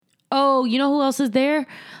Oh, you know who else is there?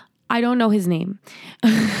 I don't know his name.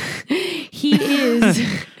 He is.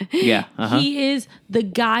 Yeah. He is the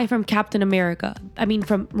guy from Captain America. I mean,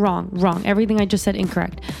 from wrong. Everything I just said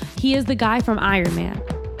incorrect. He is the guy from Iron Man.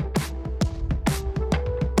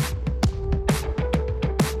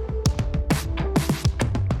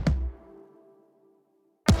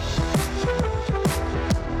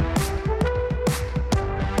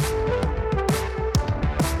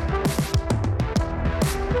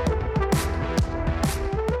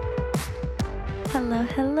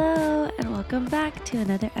 Hello, and welcome back to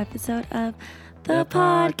another episode of The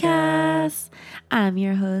Podcast. I'm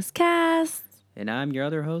your host, Cass. And I'm your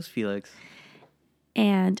other host, Felix.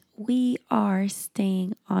 And we are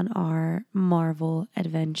staying on our Marvel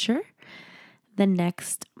adventure. The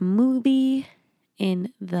next movie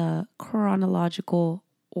in the chronological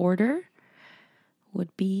order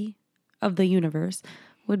would be, of the universe,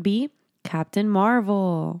 would be Captain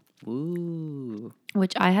Marvel. Woo.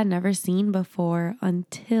 Which I had never seen before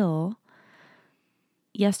until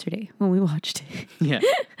yesterday when we watched it. Yeah.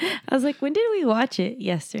 I was like, when did we watch it?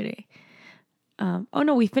 Yesterday. Oh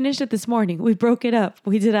no, we finished it this morning. We broke it up.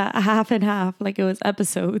 We did a half and half, like it was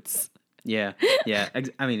episodes. Yeah.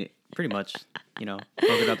 I mean, pretty much, broke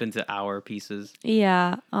it up into hour pieces.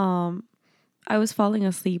 Yeah. I was falling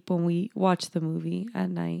asleep when we watched the movie at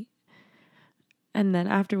night. And then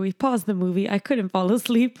after we paused the movie, I couldn't fall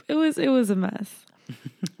asleep. It was a mess.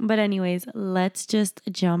 But anyways, let's just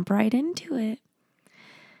jump right into it.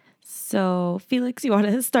 So, Felix, you want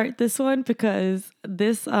to start this one? Because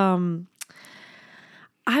this, I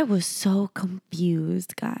was so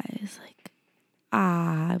confused, guys. Like,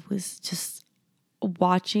 I was just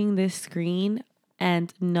watching this screen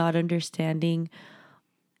and not understanding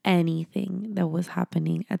anything that was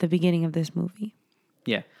happening at the beginning of this movie.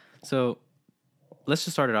 Yeah. So, let's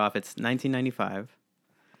just start it off. It's 1995.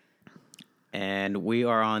 And we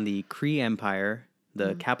are on the Kree Empire,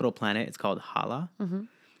 the capital planet. It's called Hala. Mm-hmm.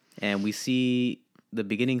 And we see the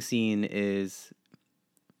beginning scene is,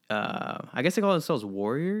 I guess they call themselves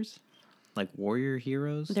warriors, like warrior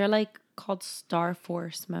heroes. They're like called Star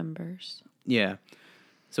Force members. Yeah.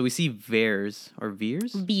 So we see Veers.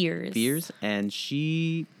 Veers. And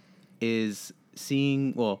she is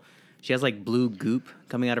seeing, she has like blue goop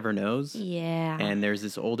coming out of her nose. Yeah. And there's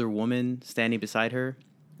this older woman standing beside her.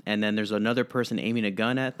 And then there's another person aiming a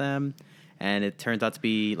gun at them. And it turns out to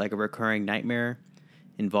be like a recurring nightmare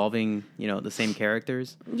involving, the same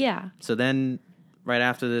characters. Yeah. So then right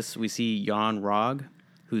after this, we see Yon-Rogg,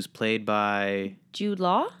 who's played by Jude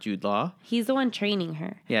Law. He's the one training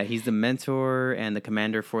her. Yeah, he's the mentor and the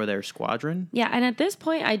commander for their squadron. Yeah, and at this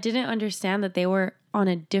point, I didn't understand that they were on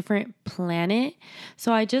a different planet.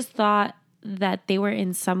 So I just thought that they were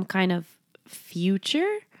in some kind of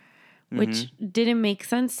future, which didn't make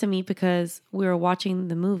sense to me because we were watching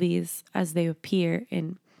the movies as they appear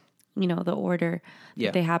in, the order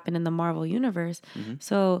that they happen in the Marvel universe. Mm-hmm.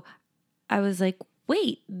 So I was like,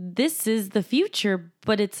 wait, this is the future,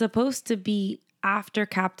 but it's supposed to be after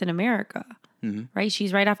Captain America, right?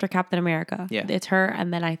 She's right after Captain America. Yeah. It's her.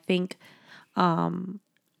 And then I think Iron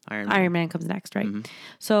Man comes next, right? Mm-hmm.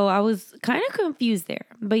 So I was kind of confused there.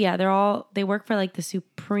 But yeah, they work for like the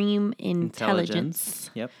Supreme Intelligence.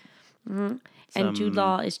 Yep. Mm-hmm. And Jude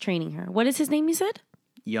Law is training her. What is his name, you said?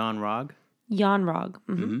 Yon-Rogg. Yon-Rogg.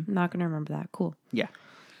 Mm-hmm. I'm not going to remember that. Cool. Yeah.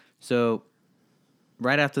 So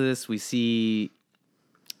right after this, we see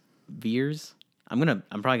Veers. I'm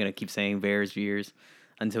probably gonna keep saying Veers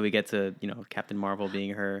until we get to Captain Marvel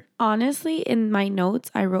being her. Honestly, in my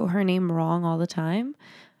notes, I wrote her name wrong all the time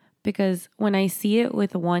because when I see it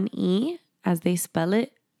with one E as they spell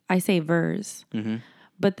it, I say Vers. Mm-hmm.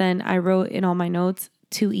 But then I wrote in all my notes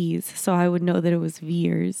 2 E's, so I would know that it was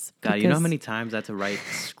Veers. God, you know how many times I had to write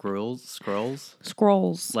scrolls?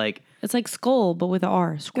 Like it's like skull, but with an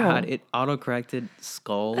R. Scroll. God, it autocorrected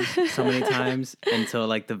skulls so many times until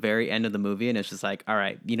like the very end of the movie, and it's just like, all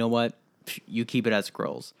right, you know what? You keep it as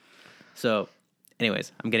scrolls. So,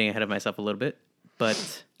 anyways, I'm getting ahead of myself a little bit,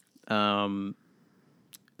 but so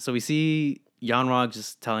we see Yon-Rogg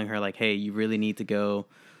just telling her like, hey, you really need to go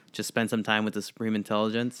just spend some time with the Supreme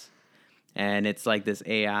Intelligence. And it's like this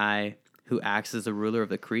AI who acts as the ruler of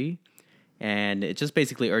the Kree. And it just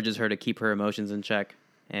basically urges her to keep her emotions in check.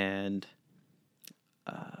 And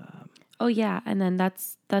oh yeah, and then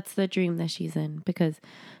that's the dream that she's in because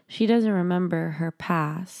she doesn't remember her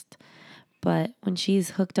past. But when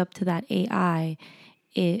she's hooked up to that AI,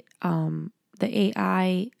 the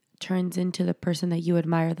AI turns into the person that you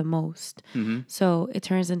admire the most. Mm-hmm. So it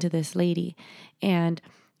turns into this lady. And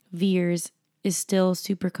Veers is still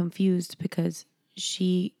super confused because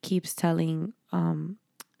she keeps telling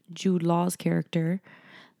Jude Law's character.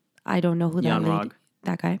 I don't know who Jan that Rog.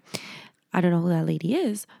 guy. I don't know who that lady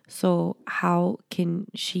is. So how can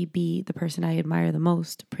she be the person I admire the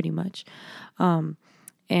most, pretty much?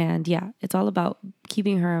 And yeah, it's all about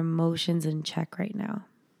keeping her emotions in check right now.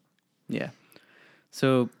 Yeah.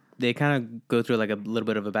 So they kind of go through like a little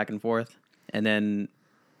bit of a back and forth. And then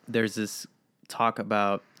there's this talk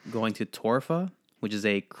about going to Torfa, which is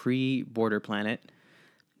a Kree border planet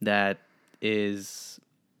that is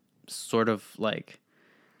sort of like,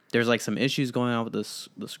 there's like some issues going on with the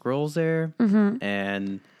Skrulls there.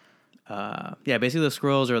 And yeah, basically the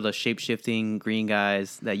Skrulls are the shape-shifting green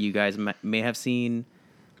guys that you guys may have seen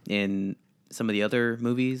in some of the other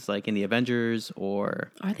movies, like in the Avengers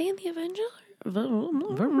or... Are they in the Avengers?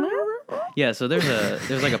 Yeah, so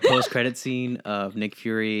there's like a post-credit scene of Nick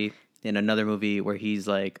Fury in another movie where he's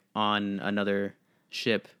like on another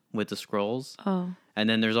ship with the Skrulls. Oh. And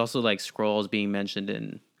then there's also like Skrulls being mentioned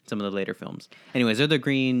in some of the later films. Anyways, they're the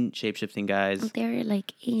green shape-shifting guys. They're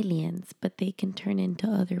like aliens, but they can turn into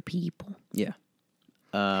other people. Yeah.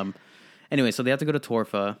 Anyway, so they have to go to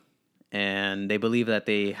Torfa, and they believe that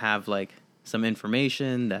they have like some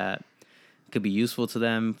information that could be useful to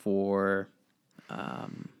them for,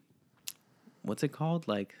 what's it called?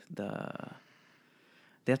 Like they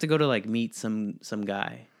have to go to like meet some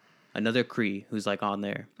guy, another Kree who's like on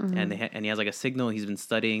there, and and he has like a signal. He's been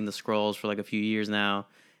studying the Skrulls for like a few years now,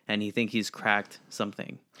 and he think he's cracked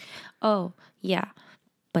something. Oh, yeah.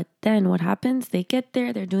 But then what happens? They get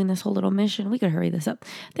there. They're doing this whole little mission. We could hurry this up.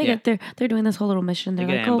 They get there. They're doing this whole little mission. They're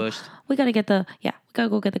They like, get ambushed. we got to get we got to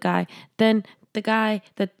go get the guy. Then the guy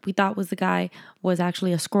that we thought was the guy was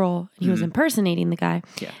actually a Skrull. He was impersonating the guy.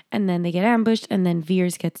 Yeah. And then they get ambushed. And then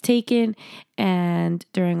Veers gets taken. And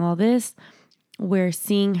during all this, we're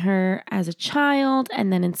seeing her as a child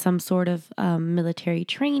and then in some sort of military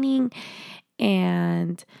training.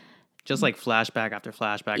 And... just like flashback after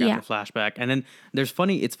flashback after flashback. And then it's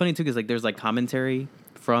funny too, because like there's like commentary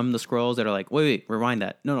from the Skrulls that are like, wait, rewind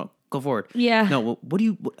that. No, go forward. Yeah. No,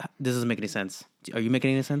 this doesn't make any sense. Are you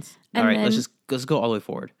making any sense? And all right, then, let's go all the way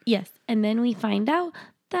forward. Yes. And then we find out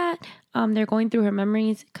that they're going through her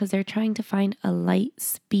memories because they're trying to find a light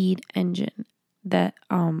speed engine that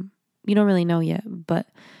you don't really know yet, but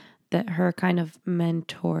that her kind of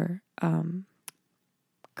mentor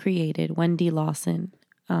created, Wendy Lawson,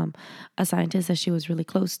 a scientist that she was really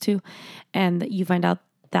close to, and that you find out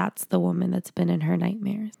that's the woman that's been in her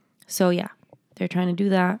nightmares. So yeah, they're trying to do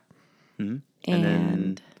that. Mm-hmm. And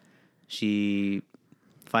then she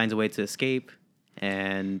finds a way to escape,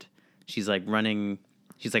 and she's like running,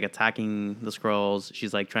 she's like attacking the Skrulls.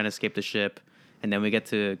 She's like trying to escape the ship, and then we get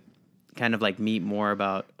to kind of like meet more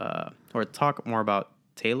about or talk more about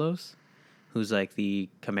Talos, who's like the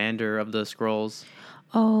commander of the Skrulls.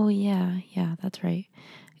 Oh yeah, that's right.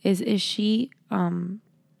 Is she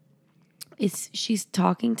she's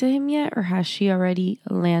talking to him yet, or has she already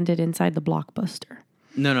landed inside the blockbuster?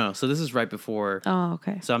 No. So this is right before. Oh,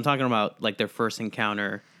 okay. So I'm talking about like their first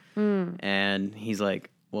encounter, and he's like,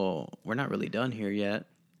 "Well, we're not really done here yet."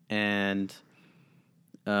 And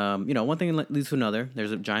one thing leads to another.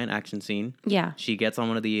 There's a giant action scene. Yeah. She gets on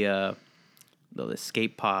one of the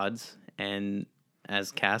escape pods, and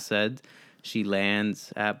as Cass said, she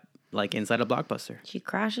lands at like inside a blockbuster. She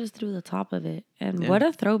crashes through the top of it. And what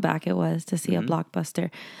a throwback it was to see a blockbuster,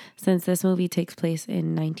 since this movie takes place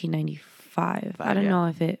in 1995. I don't know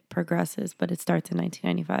if it progresses, but it starts in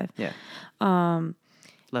 1995. Yeah.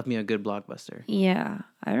 Left me a good blockbuster. Yeah.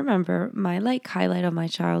 I remember my like highlight of my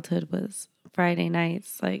childhood was Friday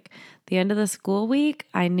nights. Like the end of the school week,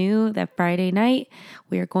 I knew that Friday night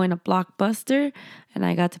we were going to Blockbuster, and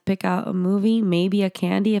I got to pick out a movie, maybe a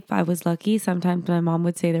candy if I was lucky. Sometimes my mom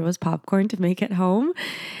would say there was popcorn to make at home.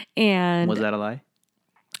 And was that a lie?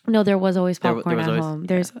 No, there was always popcorn there was at always, home.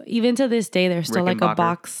 There's even to this day, there's still like a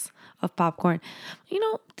box of popcorn.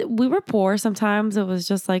 We were poor. Sometimes it was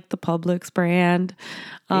just like the Publix brand.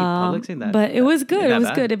 Publix ain't that, but it was good. It was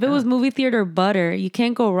good. If it was movie theater butter, you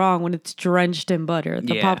can't go wrong when it's drenched in butter.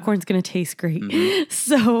 The popcorn's going to taste great. Mm-hmm.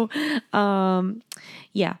 So,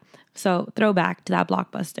 yeah. So throwback to that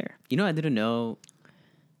Blockbuster. I didn't know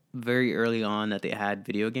very early on that they had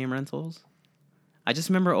video game rentals. I just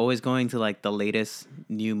remember always going to like the latest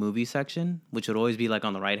new movie section, which would always be like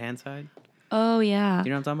on the right-hand side. Oh, yeah. Do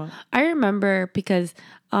you know what I'm talking about? I remember because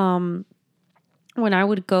when I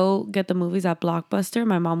would go get the movies at Blockbuster,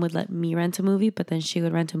 my mom would let me rent a movie, but then she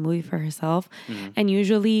would rent a movie for herself. Mm-hmm. And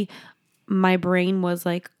usually my brain was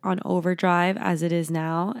like on overdrive as it is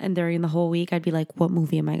now. And during the whole week, I'd be like, what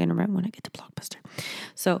movie am I going to rent when I get to Blockbuster?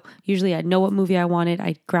 So usually I'd know what movie I wanted.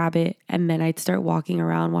 I'd grab it and then I'd start walking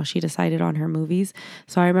around while she decided on her movies.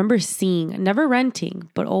 So I remember seeing, never renting,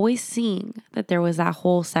 but always seeing that there was that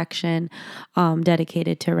whole section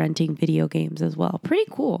dedicated to renting video games as well. Pretty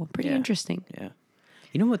cool. Pretty interesting. Yeah.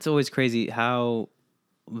 You know what's always crazy? How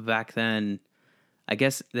back then, I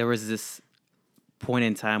guess there was this point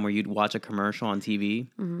in time where you'd watch a commercial on TV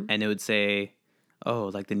and it would say,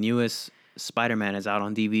 oh, like the newest Spider-Man is out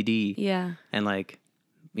on DVD. Yeah. And like,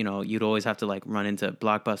 you know, you'd always have to like run into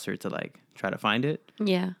Blockbuster to like try to find it.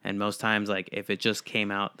 Yeah. And most times, like if it just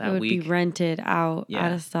came out that it would week, be rented out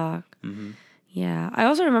of stock. Mm-hmm. Yeah. I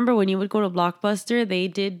also remember when you would go to Blockbuster, they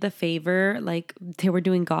did the favor, like they were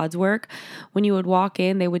doing God's work. When you would walk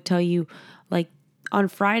in, they would tell you, like, on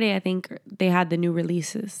Friday, I think they had the new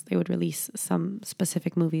releases. They would release some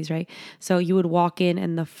specific movies, right? So you would walk in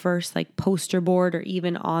and the first like poster board or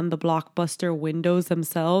even on the Blockbuster windows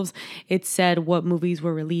themselves, it said what movies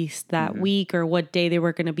were released that week or what day they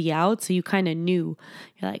were going to be out. So you kind of knew.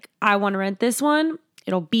 You're like, I want to rent this one.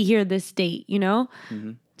 It'll be here this date, you know?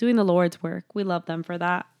 Doing the Lord's work. We love them for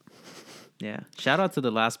that. Yeah. Shout out to the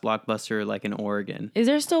last Blockbuster like in Oregon. Is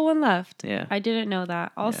there still one left? Yeah. I didn't know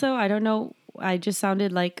that. Also, I don't know. I just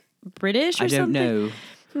sounded like British or something. I don't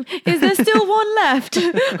know. Is there still one left?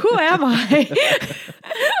 Who am I?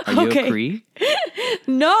 Are you a Cree?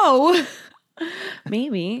 No.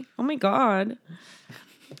 Maybe. Oh my God.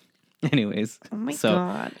 Anyways. Oh my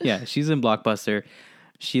God. Yeah, she's in Blockbuster.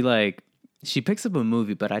 She picks up a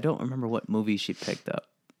movie, but I don't remember what movie she picked up.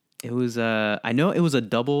 It was I know it was a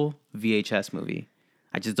double VHS movie.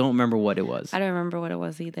 I just don't remember what it was. I don't remember what it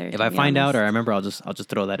was either. If I find out or I remember, I'll just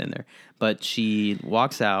throw that in there. But she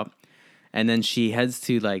walks out, and then she heads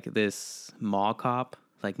to like this mall cop,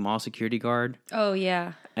 like mall security guard. Oh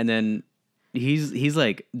yeah. And then he's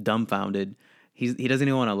like dumbfounded. He doesn't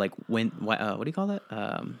even want to like what do you call that?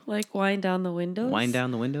 Like wind down the windows. Wind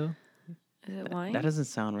down the window. Is it wind? That doesn't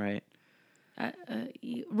sound right.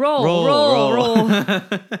 Roll.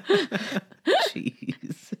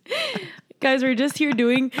 Jeez. Guys, we're just here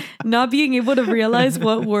not being able to realize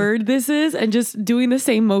what word this is and just doing the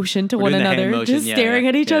same motion to one another. Just staring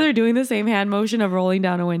at each other, doing the same hand motion of rolling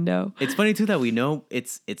down a window. It's funny too that we know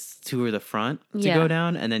it's to the front to go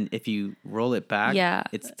down, and then if you roll it back,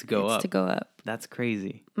 it's to go up. That's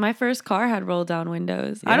crazy. My first car had roll down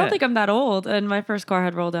windows. I don't think I'm that old, and my first car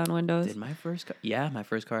had roll down windows. Did my first car? Yeah, my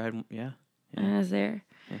first car had. Yeah. I was there.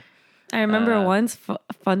 Yeah. I remember once,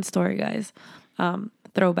 fun story, guys.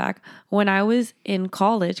 Throwback. When I was in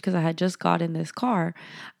college, because I had just gotten this car,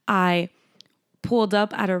 I pulled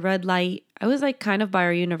up at a red light. I was like kind of by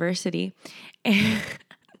our university. And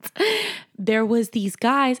there was these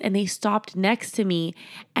guys and they stopped next to me.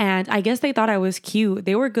 And I guess they thought I was cute.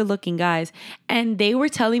 They were good looking guys. And they were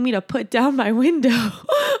telling me to put down my window.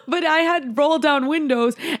 But I had rolled down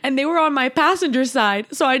windows and they were on my passenger side.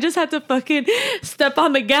 So I just had to fucking step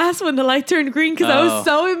on the gas when the light turned green because I was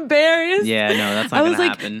so embarrassed. Yeah, no, that's not going to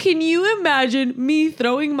happen. Can you imagine me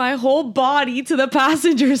throwing my whole body to the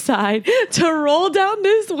passenger side to roll down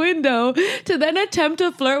this window to then attempt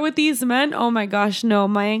to flirt with these men? Oh my gosh, no,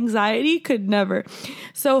 my anxiety could never.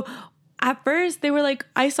 So at first, they were like,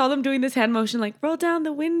 I saw them doing this hand motion, like, roll down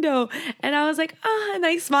the window. And I was like, and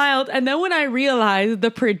I smiled. And then when I realized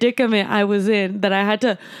the predicament I was in, that I had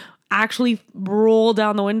to actually roll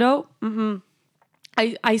down the window,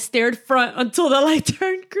 I stared front until the light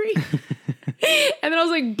turned green. And then I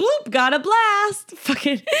was like, bloop, got a blast.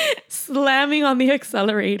 Fucking slamming on the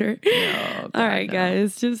accelerator. No, God, all right, no.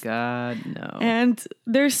 guys. Just God, no. And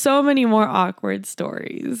there's so many more awkward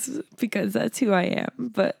stories because that's who I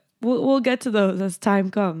am. But we'll get to those as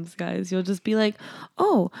time comes, guys. You'll just be like,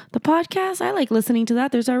 oh, the podcast, I like listening to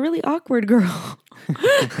that. There's a really awkward girl.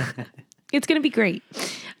 It's going to be great.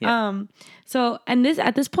 Yeah. So, and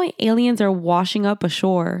at this point, aliens are washing up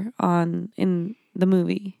ashore in the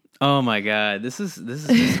movie. Oh my God. This is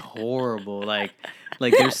just horrible. Like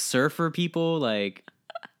there's surfer people, like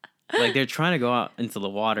they're trying to go out into the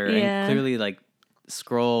water and clearly like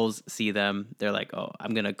Skrulls see them. They're like, oh,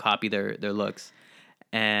 I'm going to copy their looks.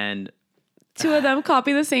 And two of them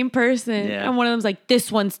copy the same person. Yeah. And one of them's like,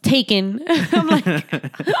 this one's taken. I'm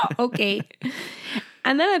like, okay.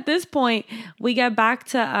 And then at this point, we get back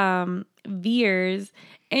to Veers,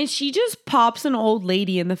 and she just pops an old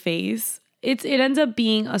lady in the face. It ends up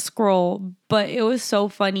being a Skrull, but it was so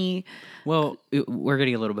funny. Well, we're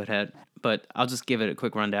getting a little bit ahead, but I'll just give it a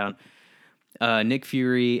quick rundown. Nick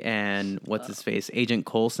Fury and what's his face, Agent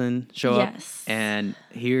Coulson show up. Yes. And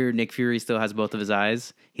here Nick Fury still has both of his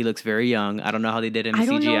eyes. He looks very young. I don't know how they did it in I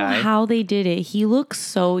don't CGI. know how they did it. He looks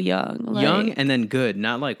so young. Young and then good,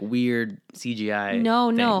 not like weird CGI.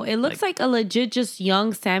 No. thing. It looks like a legit just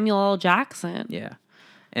young Samuel L. Jackson. Yeah.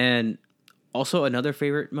 And also another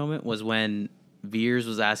favorite moment was when Veers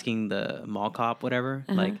was asking the mall cop, whatever,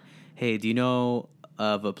 like, hey, do you know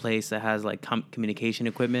of a place that has like communication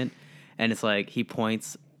equipment? And it's like he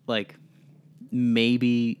points like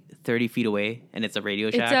maybe 30 feet away and it's a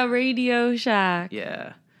Radio Shack. It's a Radio Shack.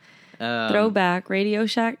 Yeah. Throwback, Radio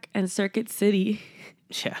Shack and Circuit City.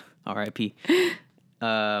 Yeah. R.I.P.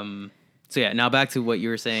 So yeah, now back to what you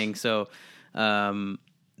were saying. So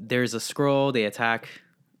there's a Skrull. They attack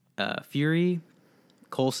Fury,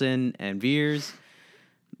 Coulson, and Veers.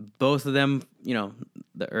 Both of them, you know,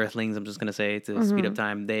 the Earthlings, I'm just going to say to speed up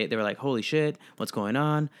time, they were like, holy shit, what's going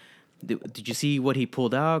on? Did you see what he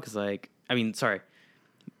pulled out? Because, like, I mean, sorry.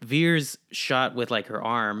 Veers shot with, like, her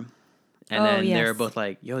arm. And then they were both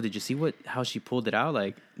like, yo, did you see how she pulled it out?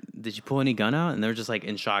 Like, did you pull any gun out? And they're just, like,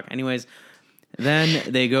 in shock. Anyways,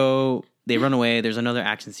 then they run away. There's another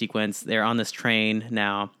action sequence. They're on this train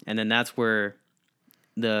now. And then that's where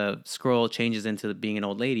the Skrull changes into being an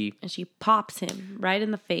old lady. And she pops him right in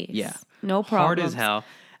the face. Yeah. No problem. Hard as hell.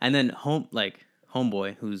 And then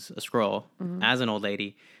Homeboy, who's a Skrull, as an old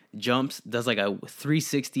lady, jumps, does like a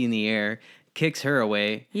 360 in the air, kicks her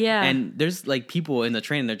away. Yeah. And there's like people in the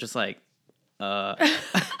train, they're just like, the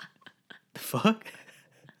fuck?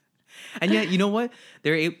 And yet, you know what?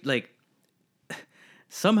 They're like,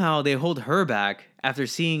 somehow they hold her back after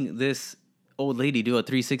seeing this old lady do a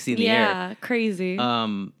 360 in the air. Yeah, crazy.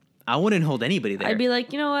 I wouldn't hold anybody there. I'd be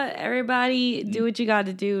like, you know what? Everybody do what you got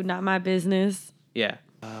to do. Not my business. Yeah.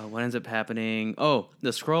 What ends up happening? Oh,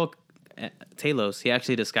 the Skrull, Talos, he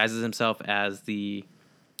actually disguises himself as the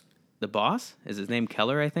boss. Is his name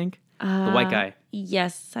Keller, I think? The white guy.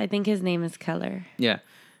 Yes, I think his name is Keller. Yeah.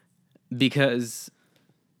 Because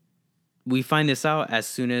we find this out as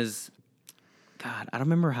soon as... God, I don't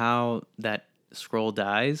remember how that Skrull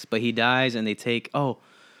dies, but he dies and they take... Oh,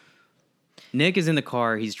 Nick is in the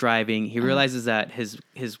car. He's driving. He realizes that his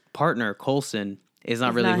partner, Coulson, is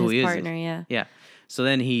not really who he is. Partner, yeah. Yeah. So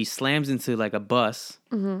then he slams into like a bus.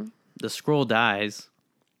 The Skrull dies.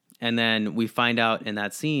 And then we find out in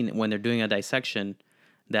that scene when they're doing a dissection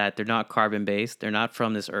that they're not carbon-based. They're not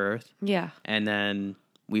from this Earth. Yeah. And then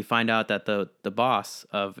we find out that the boss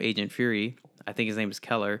of Agent Fury, I think his name is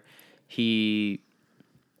Keller, he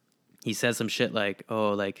says some shit like,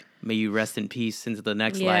 oh, like, may you rest in peace into the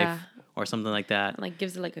next life or something like that. Like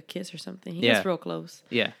gives it like a kiss or something. He gets real close.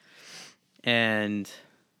 Yeah. And,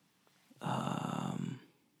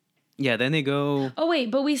 then they go... Oh,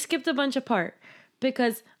 wait, but we skipped a bunch of part.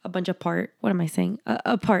 Because, what am I saying?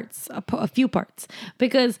 A few parts.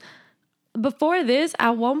 Because before this,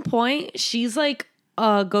 at one point, she's like,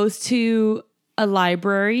 goes to a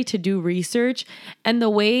library to do research. And the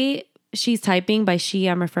way she's typing, by she,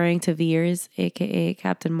 I'm referring to Veers, aka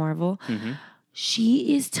Captain Marvel.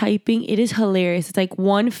 She is typing. It is hilarious. It's like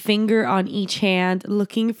one finger on each hand,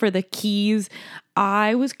 looking for the keys.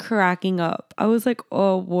 I was cracking up. I was like,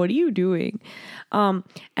 oh, what are you doing? And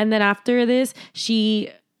then after this,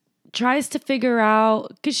 she tries to figure out,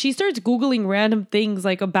 because she starts Googling random things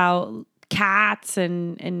like about cats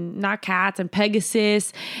and not cats and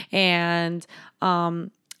Pegasus and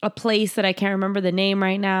a place that I can't remember the name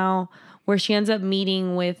right now, where she ends up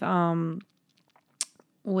meeting with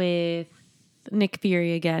Nick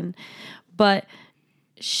Fury again. But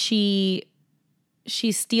she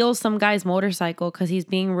steals some guy's motorcycle because he's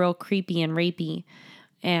being real creepy and rapey.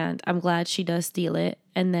 And I'm glad she does steal it.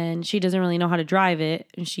 And then she doesn't really know how to drive it.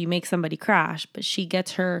 And she makes somebody crash. But she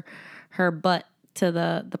gets her butt to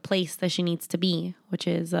the place that she needs to be, which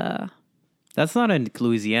is... That's not in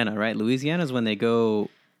Louisiana, right? Louisiana is when they go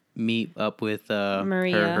meet up with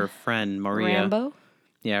Maria. her friend, Maria. Rambo?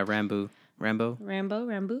 Yeah, Rambo.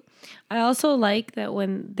 I also like that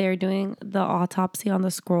when they're doing the autopsy on the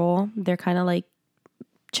Skrull, they're kind of like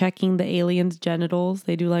checking the alien's genitals.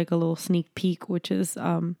 They do like a little sneak peek, which is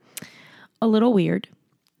a little weird.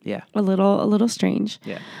 Yeah. A little strange.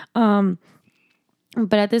 Yeah.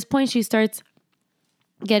 But at this point, she starts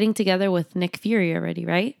getting together with Nick Fury already,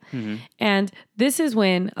 right? And this is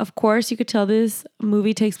when, of course, you could tell this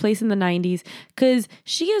movie takes place in the 90s because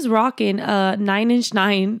she is rocking a 9 Inch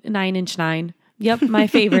Nine. Yep, my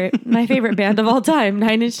favorite band of all time,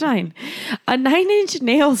 9 Inch Nine. A 9 Inch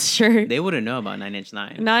Nails shirt. They wouldn't know about 9 Inch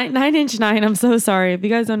Nine. 9 Inch Nine, I'm so sorry. If you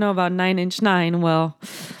guys don't know about 9 Inch Nine, well,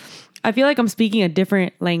 I feel like I'm speaking a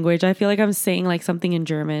different language. I feel like I'm saying like something in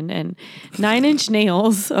German. And 9 Inch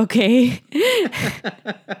Nails, okay?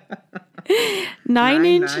 9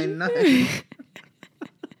 inch 999.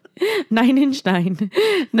 9 inch 9.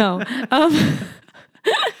 No.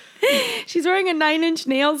 She's wearing a 9 Inch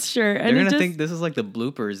Nails shirt. And They're gonna think this is like the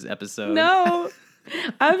bloopers episode. No.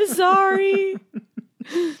 I'm sorry.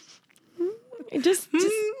 Just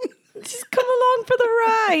come along for the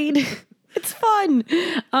ride. It's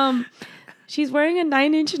fun. She's wearing a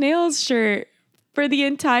 9 Inch Nails shirt for the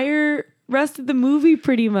entire rest of the movie,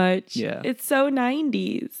 pretty much. Yeah. It's so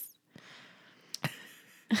 90s.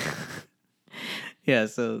 Yeah,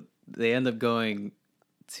 so they end up going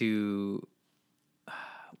to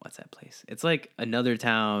what's that place? It's like another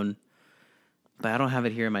town, but I don't have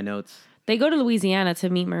it here in my notes. They go to Louisiana to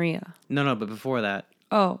meet Maria. No, but before that,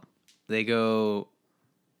 Oh. they go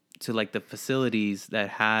to like the facilities that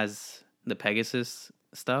has the Pegasus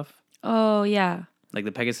stuff. Oh, yeah. Like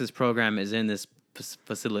the Pegasus program is in this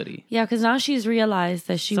facility. Yeah, because now she's realized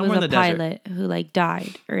that she Somewhere was in a the desert. pilot who like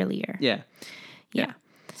died earlier. Yeah. Yeah.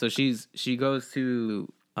 So she goes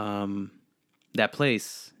to that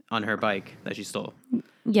place on her bike that she stole.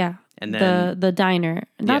 Yeah. And then the diner.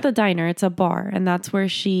 Not the diner, it's a bar. And that's where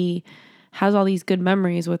she has all these good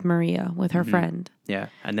memories with Maria, with her friend. yeah,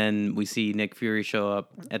 and then we see Nick Fury show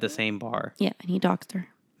up at the same bar. Yeah, and he doxed her.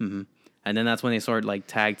 And then that's when they start like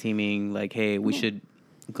tag teaming, like, hey, we should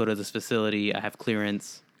go to this facility. I have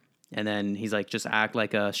clearance. And then he's like, just act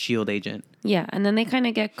like a SHIELD agent. Yeah, and then they kind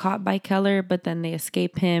of get caught by Keller, but then they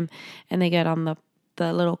escape him and they get on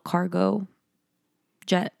the little cargo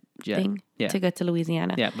jet thing to get to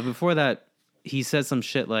Louisiana. Yeah, but before that, he says some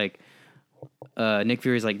shit like, Nick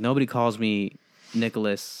Fury's like, nobody calls me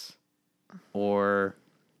Nicholas or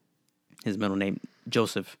his middle name,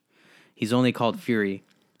 Joseph. He's only called Fury.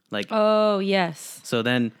 Like, oh, yes. so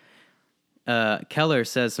then Keller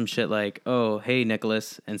says some shit like, oh, hey,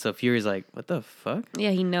 Nicholas. And so Fury's like, what the fuck?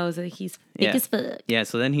 Yeah, he knows that he's fake as fuck. Yeah,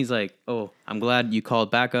 so then he's like, oh, I'm glad you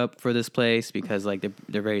called back up for this place because like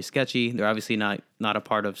they're very sketchy. They're obviously not a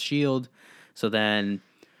part of SHIELD. So then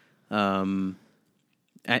in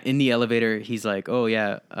the elevator, he's like, oh,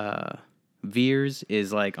 yeah, Veers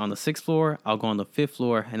is like on the 6th floor. I'll go on the 5th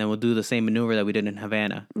floor, and then we'll do the same maneuver that we did in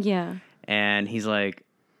Havana. Yeah. And he's like,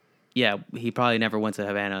 yeah, he probably never went to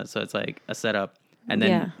Havana, so it's like a setup. And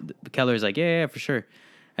then Keller's like, yeah, for sure.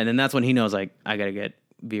 And then that's when he knows, like, I got to get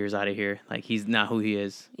Veers out of here. Like, he's not who he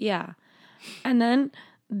is. Yeah. And then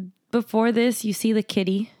before this, you see the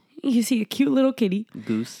kitty. You see a cute little kitty.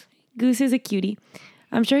 Goose. Goose is a cutie.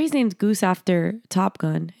 I'm sure he's named Goose after Top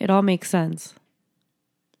Gun. It all makes sense.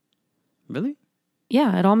 Really?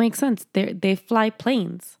 Yeah, it all makes sense. They fly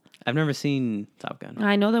planes. I've never seen Top Gun.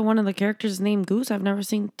 I know that one of the characters is named Goose. I've never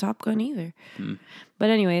seen Top Gun either.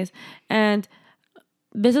 But anyways, and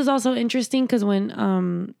this is also interesting because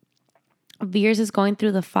when Veers is going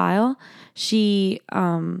through the file,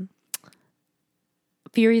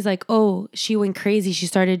 Fury's like, oh, she went crazy. She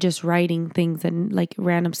started just writing things and like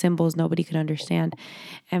random symbols nobody could understand.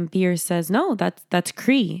 And Veers says, no, that's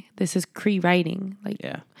Cree. This is Cree writing, like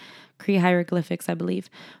Cree hieroglyphics, I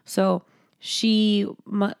believe. So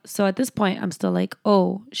so at this point, I'm still like,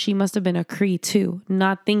 oh, she must have been a Cree too,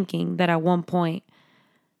 not thinking that at one point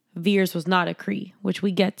Veers was not a Cree, which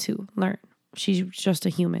we get to learn. She's just a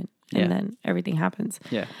human, and then everything happens.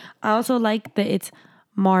 Yeah. I also like that it's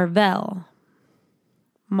Marvel,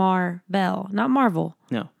 not Marvel.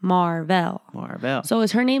 No. Marvel. So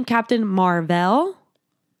is her name Captain Marvel?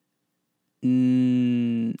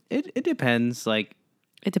 It depends. Like,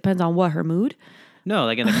 it depends on what, her mood? No,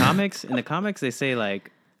 like in the comics, they say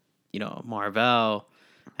like, you know, Marvel,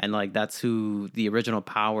 and like that's who the original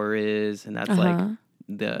power is, and that's like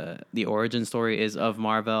the origin story is of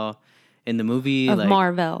Marvel. In the movie, of like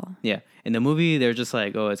Marvel. Yeah, in the movie, they're just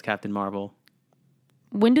like, oh, it's Captain Marvel.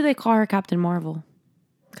 When do they call her Captain Marvel?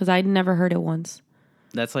 Because I'd never heard it once.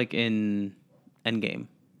 That's like in Endgame.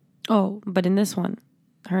 Oh, but in this one,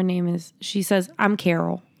 her name is. She says, "I'm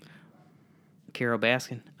Carol." Carol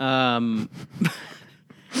Baskin.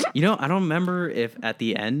 You know, I don't remember if at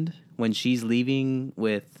the end when she's leaving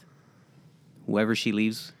with whoever she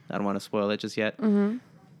leaves, I don't want to spoil it just yet. You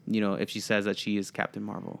know, if she says that she is Captain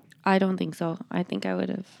Marvel. I don't think so. I think I would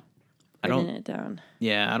have written it down.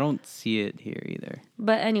 Yeah, I don't see it here either.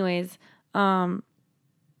 But anyways,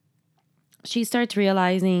 she starts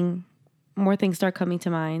realizing more things start coming to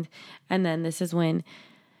mind. And then this is when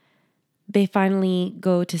they finally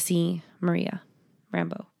go to see Maria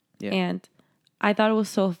Rambeau. Yeah. And I thought it was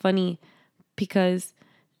so funny because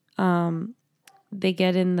they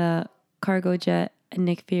get in the cargo jet and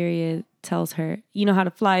Nick Fury tells her, you know how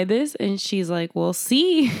to fly this? And she's like, we'll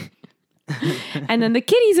see. And then the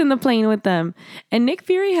kitty's in the plane with them. And Nick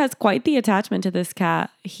Fury has quite the attachment to this cat.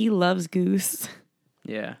 He loves Goose.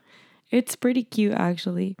 Yeah. It's pretty cute,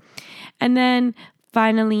 actually. And then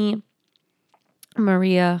finally,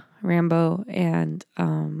 Maria Rambeau and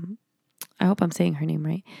I hope I'm saying her name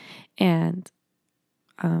right. And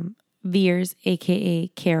Veers, aka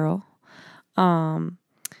Carol.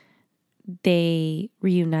 They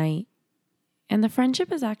reunite. And the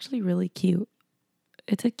friendship is actually really cute.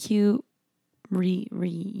 It's a cute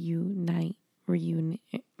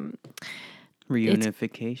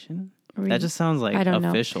reunification. That just sounds like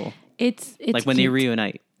official. Know. It's like when cute. they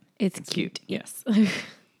reunite. It's cute. Yes. And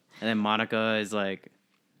then Monica is like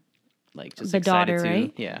just the excited daughter, too.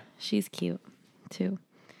 right? Yeah. She's cute too.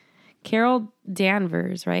 Carol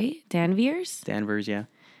Danvers, right? Danvers, yeah.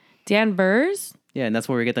 Danvers? Yeah, and that's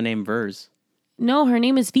where we get the name Vers. No, her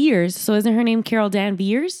name is Veers. So isn't her name Carol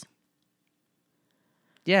Danvers?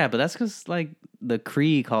 Yeah, but that's because like the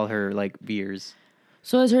Kree call her like Veers.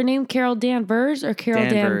 So is her name Carol Danvers or Carol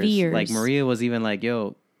Danvers? Like Maria was even like,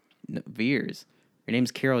 yo, Veers. Her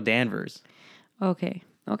name's Carol Danvers. Okay,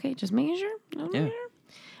 just making sure. Yeah.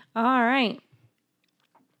 All right.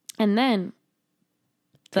 And then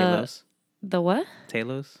Talos. The what?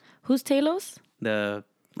 Talos. Who's Talos? The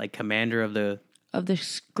like commander of the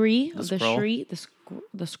Scree, the Skrull. The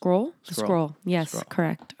Skrull. The Skrull. Yes, Skrull.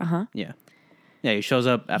 Correct. Uh-huh. Yeah. Yeah, he shows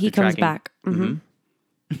up after he comes tracking. back.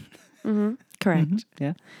 Mm-hmm. Correct. Mm-hmm.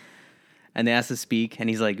 Yeah. And they ask to speak, and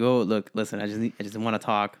he's like, "Oh, look, listen, I just want to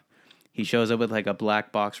talk." He shows up with like a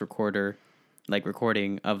black box recorder, like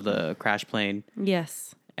recording of the crash plane.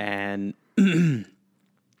 Yes. And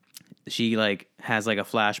she like has like a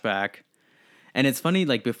flashback, and it's funny.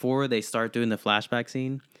 Like before they start doing the flashback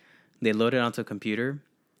scene, they load it onto a computer,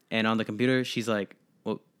 and on the computer, she's like,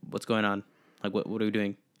 "What's going on? Like, what are we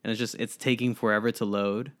doing?" And it's taking forever to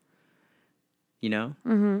load. You know?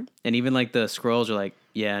 Mm-hmm. And even like the scrolls are like,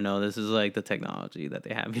 yeah, no, this is like the technology that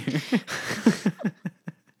they have here.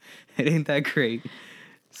 It ain't that great.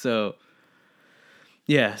 So,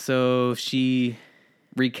 yeah. So she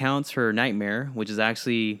recounts her nightmare, which is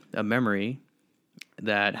actually a memory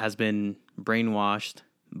that has been brainwashed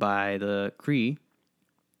by the Kree.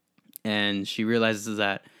 And she realizes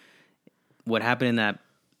that what happened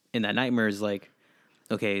in that nightmare is like,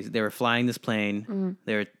 okay, they were flying this plane.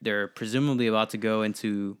 Mm. They're presumably about to go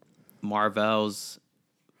into Mar-Vell's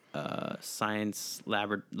science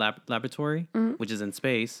laboratory, which is in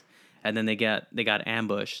space, and then they got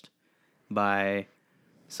ambushed by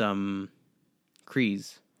some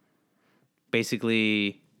Krees.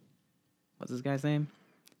 Basically, what's this guy's name?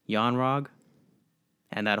 Yon-Rogg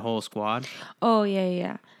and that whole squad. Oh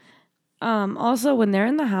yeah. Also, when they're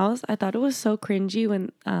in the house, I thought it was so cringy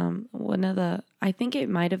when I think it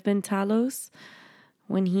might have been Talos,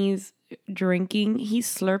 when he's drinking, he's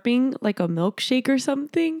slurping like a milkshake or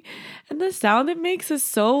something, and the sound it makes is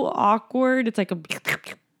so awkward. It's like a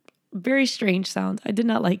very strange sound. I did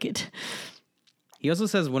not like it. He also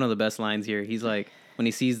says one of the best lines here. He's like, when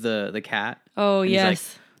he sees the cat. Oh, yes. He's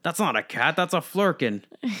like, that's not a cat, that's a flurkin.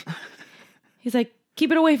 He's like,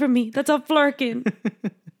 keep it away from me. That's a flurkin.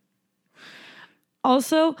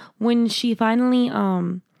 Also, when she finally,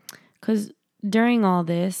 because during all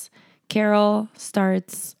this, Carol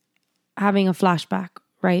starts having a flashback,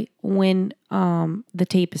 right? When the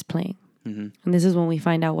tape is playing. Mm-hmm. And this is when we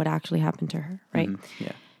find out what actually happened to her, right? Mm-hmm.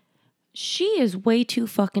 Yeah. She is way too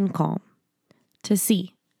fucking calm to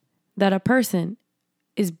see that a person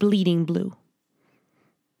is bleeding blue.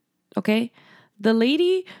 Okay? The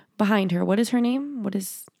lady behind her, what is her name?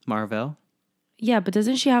 Mar-Vell? Yeah, but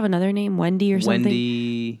doesn't she have another name? Wendy or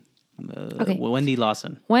something? Wendy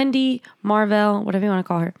Lawson. Wendy, Mar-Vell, whatever you want to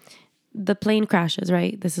call her. The plane crashes,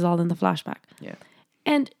 right? This is all in the flashback. Yeah.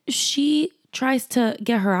 And she tries to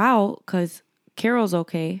get her out because Carol's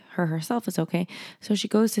okay. Herself is okay. So she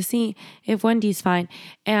goes to see if Wendy's fine.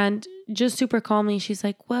 And just super calmly, she's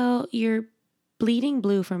like, well, you're bleeding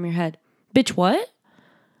blue from your head. Bitch, what?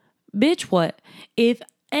 If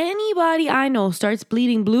anybody I know starts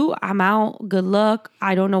bleeding blue, I'm out. Good luck.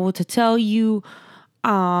 I don't know what to tell you.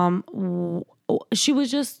 She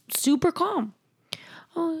was just super calm.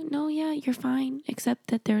 Oh, no, yeah, you're fine. Except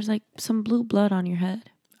that there's like some blue blood on your head.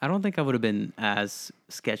 I don't think I would have been as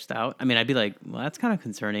sketched out. I mean, I'd be like, well, that's kind of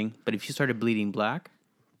concerning. But if you started bleeding black,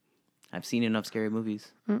 I've seen enough scary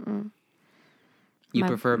movies. Mm-mm. You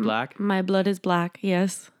prefer black? My blood is black,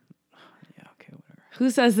 yes. Yeah, okay, whatever. Who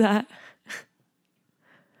says that?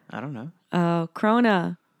 I don't know. Oh,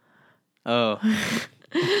 Krona. Oh.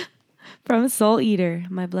 From Soul Eater.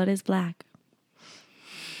 My blood is black.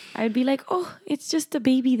 I'd be like, oh, it's just a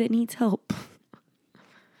baby that needs help.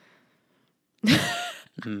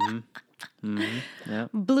 Yeah.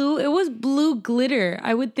 Blue, it was blue glitter.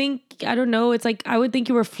 I would think, I don't know, it's like I would think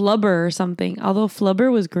you were Flubber or something. Although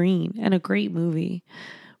Flubber was green and a great movie.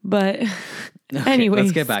 But Okay, anyways.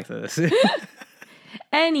 let's get back to this.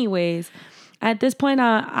 Anyways, at this point,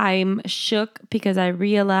 I'm shook because I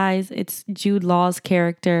realize it's Jude Law's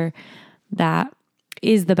character that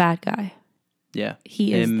is the bad guy. Yeah.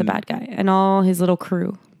 He is the bad guy and all his little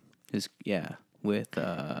crew. With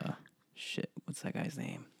shit, what's that guy's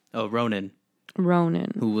name? Oh, Ronan,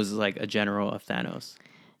 Ronan. who was like a general of Thanos.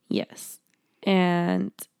 Yes.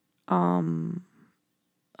 And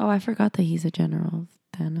I forgot that he's a general of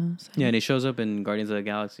Thanos. Yeah, and he shows up in Guardians of the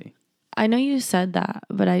Galaxy. I know you said that,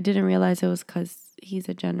 but I didn't realize it was because he's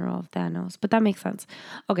a general of Thanos. But that makes sense.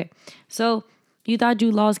 Okay, so you thought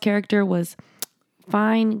Jude Law's character was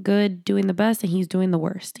fine, good, doing the best, and he's doing the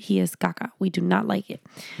worst. He is caca. We do not like it.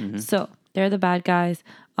 So they're the bad guys.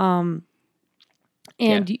 And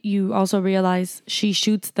you also realize she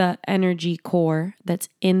shoots the energy core that's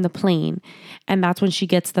in the plane, and that's when she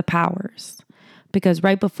gets the powers. Because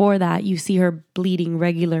right before that, you see her bleeding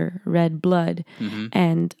regular red blood.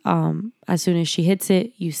 And as soon as she hits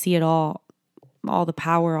it, you see it all the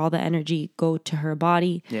power, all the energy go to her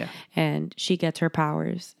body. Yeah. And she gets her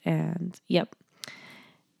powers. And yep.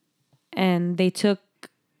 And they took,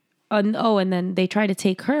 and then they try to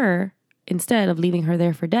take her instead of leaving her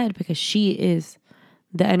there for dead because she is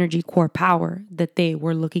the energy core power that they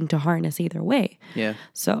were looking to harness either way. Yeah.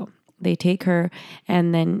 So they take her,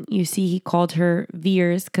 and then you see he called her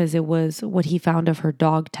Veers because it was what he found of her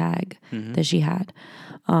dog tag that she had,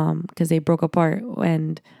 because they broke apart.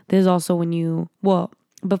 And this is also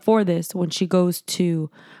before this, when she goes to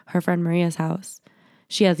her friend Maria's house,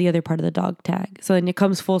 she has the other part of the dog tag. So then it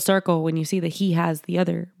comes full circle when you see that he has the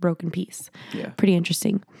other broken piece. Yeah. Pretty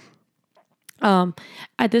interesting.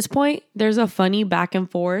 At this point, there's a funny back and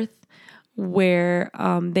forth where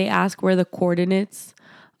they ask where the coordinates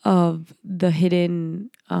of the hidden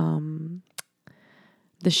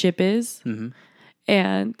the ship is.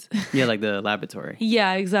 And Yeah, like the laboratory.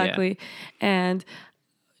 yeah, exactly. And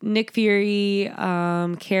Nick Fury,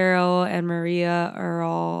 Carol, and Maria are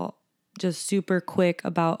all just super quick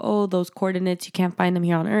about, those coordinates, you can't find them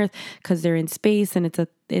here on Earth because they're in space and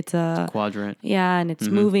it's a Quadrant. Yeah, and it's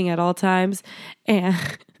moving at all times. And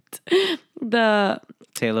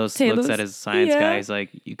Talos looks at his science guy. He's like,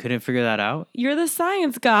 you couldn't figure that out? You're the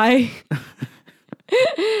science guy.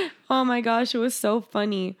 Oh my gosh, it was so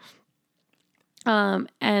funny.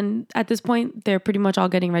 And at this point, they're pretty much all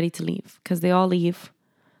getting ready to leave because they all leave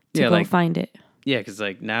to go find it. Yeah, because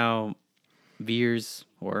like now Veers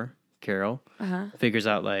or Carol figures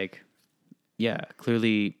out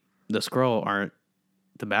clearly the Skrull aren't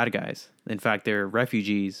the bad guys. In fact, they're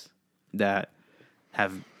refugees that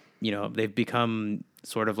have, they've become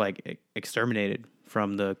sort of like exterminated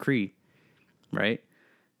from the Kree, right?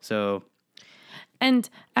 So. And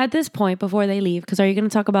at this point, before they leave, because are you going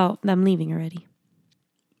to talk about them leaving already?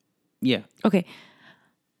 Yeah. Okay.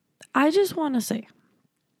 I just want to say,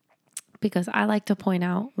 because I like to point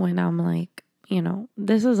out when I'm like,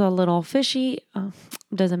 this is a little fishy.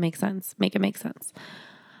 Doesn't make sense. Make it make sense.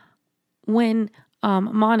 When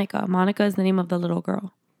Monica is the name of the little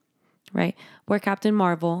girl, right? Where Captain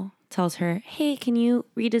Marvel tells her, hey, can you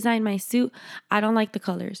redesign my suit? I don't like the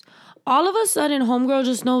colors. All of a sudden, homegirl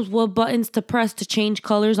just knows what buttons to press to change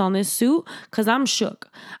colors on this suit because I'm shook.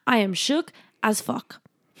 I am shook as fuck.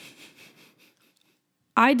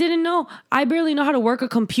 I didn't know. I barely know how to work a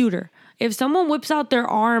computer. If someone whips out their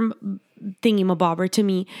arm thingy-mabobber to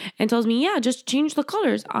me and tells me, yeah, just change the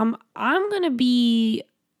colors, I'm going to be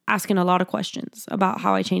asking a lot of questions about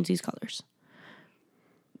how I change these colors.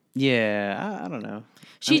 Yeah, I don't know.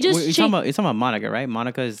 You're talking about Monica, right?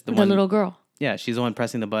 Monica is the little girl. Yeah, she's the one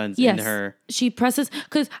pressing the buttons Yes. in her. She presses,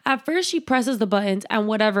 because at first she presses the buttons and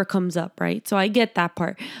whatever comes up, right? So I get that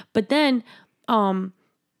part. But then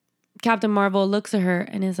Captain Marvel looks at her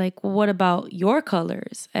and is like, well, what about your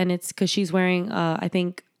colors? And it's because she's wearing, I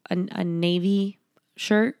think, a navy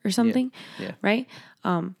shirt or something, yeah. Right?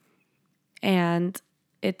 And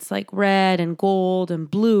it's like red and gold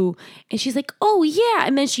and blue. And she's like, oh, yeah.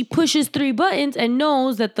 And then she pushes 3 buttons and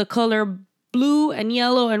knows that the color blue and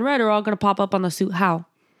yellow and red are all going to pop up on the suit. How?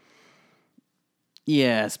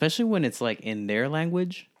 Yeah, especially when it's like in their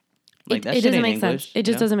language. Like that it shit doesn't ain't make English, sense. It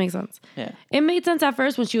just doesn't make sense. Yeah. It made sense at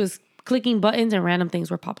first when she was clicking buttons and random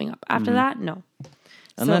things were popping up. After that, no.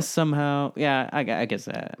 Unless somehow, yeah, I guess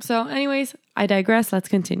that. So anyways, I digress. Let's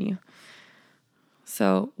continue.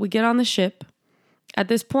 So we get on the ship. At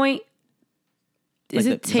this point, Is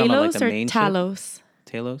Like it you're talking about, like, Talos the or main ship? Talos?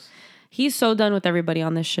 Talos? He's so done with everybody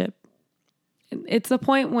on this ship. It's the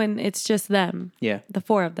point when it's just them. Yeah. The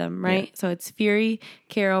four of them, right? Yeah. So it's Fury,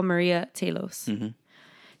 Carol, Maria, Talos. Mm-hmm.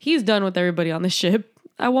 He's done with everybody on the ship.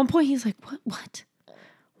 At one point, he's like,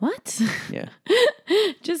 what? Yeah.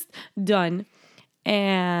 Just done.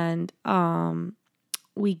 And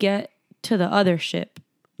we get to the other ship.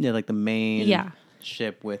 Yeah, like the main Yeah.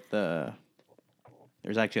 ship with the...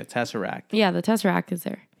 There's actually a Tesseract. Yeah, the Tesseract is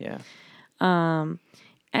there. Yeah.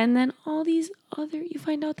 And then you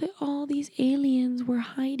find out that all these aliens were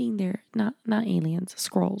hiding there. Not aliens,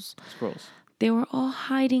 Skrulls. Scrolls. They were all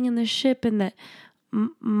hiding in the ship, and that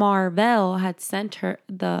Marvel had sent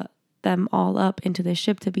them all up into the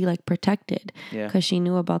ship to be like protected. Yeah. Because she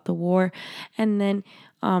knew about the war. And then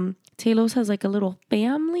Talos has like a little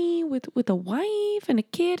family with a wife and a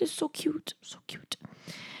kid. It's so cute. So cute.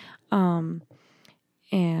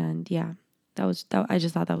 And yeah, I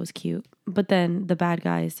just thought that was cute. But then the bad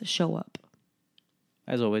guys show up.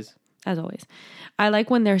 As always. As always. I like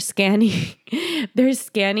when they're scanning they're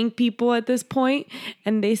scanning people at this point,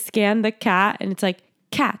 and they scan the cat and it's like,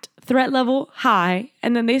 cat, threat level high.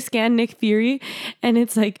 And then they scan Nick Fury and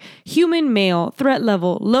it's like, human male, threat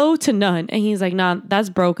level low to none. And he's like, nah, that's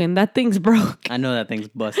broken. That thing's broke. I know that thing's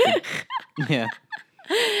busted. Yeah.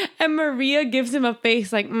 And Maria gives him a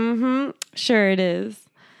face like, sure it is.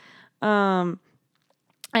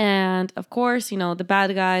 And of course, the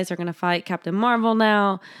bad guys are going to fight Captain Marvel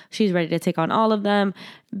now. She's ready to take on all of them.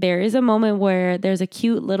 There is a moment where there's a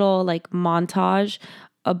cute little like montage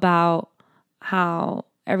about how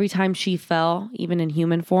every time she fell, even in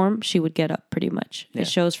human form, she would get up pretty much. Yeah. It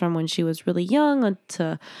shows from when she was really young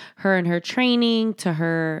to her and her training to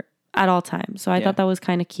her at all times. So I thought that was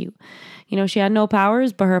kind of cute. She had no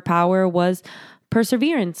powers, but her power was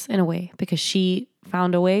perseverance in a way, because she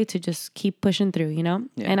found a way to just keep pushing through, Yeah.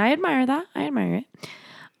 And I admire that. I admire it.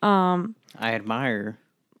 I admire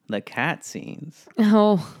the cat scenes.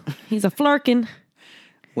 Oh, he's a flirkin.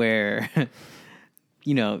 Where,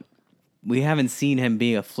 we haven't seen him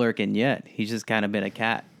being a flirkin yet. He's just kind of been a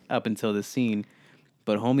cat up until this scene.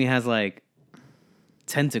 But homie has like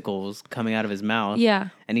tentacles coming out of his mouth. Yeah.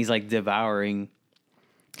 And he's like devouring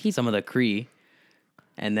some of the Kree.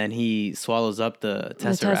 And then he swallows up the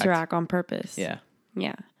Tesseract. The Tesseract on purpose. Yeah.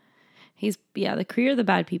 Yeah. The Kree are the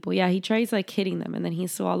bad people. Yeah, he tries like hitting them, and then he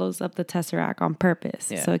swallows up the Tesseract on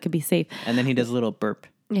purpose so it could be safe. And then he does a little burp.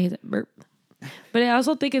 Yeah, he's like, burp. But I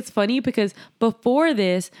also think it's funny because before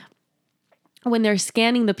this, when they're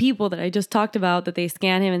scanning the people that I just talked about, that they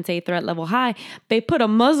scan him and say threat level high, they put a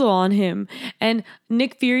muzzle on him. And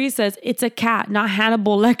Nick Fury says, it's a cat, not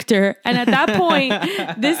Hannibal Lecter. And at that point,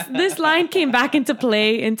 this line came back into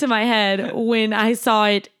play into my head when I saw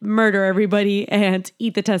it murder everybody and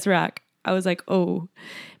eat the Tesseract. I was like, oh,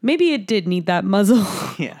 maybe it did need that muzzle.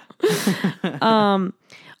 Yeah.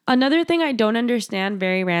 Another thing I don't understand,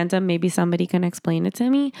 very random, maybe somebody can explain it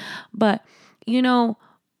to me, but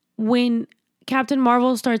when Captain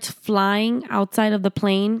Marvel starts flying outside of the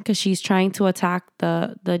plane because she's trying to attack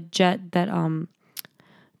the jet that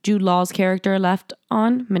Jude Law's character left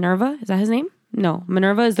on. Minerva, is that his name? No,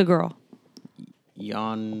 Minerva is the girl.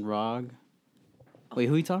 Yon-Rogg. Wait,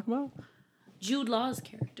 who are you talking about? Jude Law's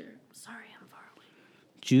character. Sorry, I'm far away.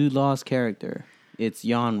 Jude Law's character. It's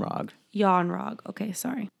Yon-Rogg. Yon-Rogg. Okay,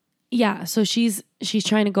 sorry. Yeah, so she's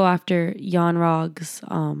trying to go after Yon-Rogg's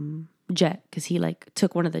jet, because he like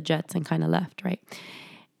took one of the jets and kind of left, right?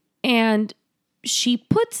 And she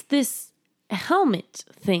puts this helmet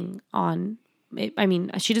thing on.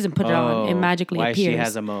 She doesn't put it on. It magically appears. Why she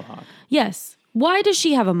has a mohawk. Yes. Why does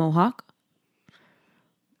she have a mohawk?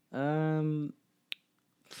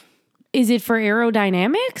 Is it for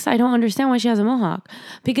aerodynamics? I don't understand why she has a mohawk.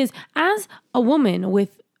 Because as a woman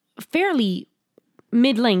with fairly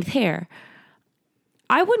mid-length hair,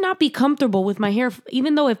 I would not be comfortable with my hair,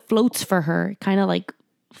 even though it floats for her, kind of like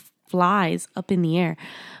flies up in the air.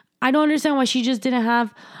 I don't understand why she just didn't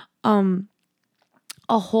have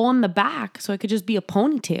a hole in the back so it could just be a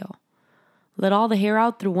ponytail. Let all the hair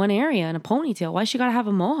out through one area in a ponytail. Why she gotta have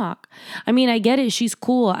a mohawk? I get it. She's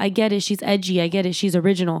cool. I get it. She's edgy. I get it. She's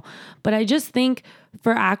original. But I just think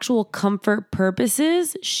for actual comfort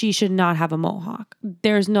purposes, she should not have a mohawk.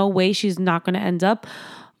 There's no way she's not going to end up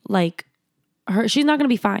like her. She's not going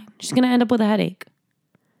to be fine. She's going to end up with a headache.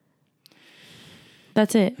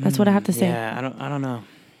 That's it. That's what I have to say. Yeah, I don't know.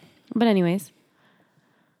 But anyways,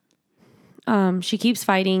 she keeps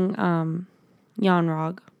fighting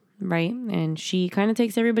Yon-Rogg, right? And she kind of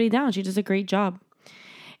takes everybody down. She does a great job.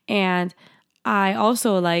 And I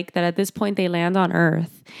also like that at this point they land on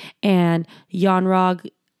Earth and Yon-Rogg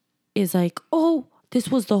is like, oh, This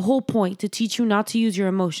was the whole point, to teach you not to use your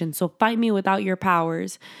emotions. So fight me without your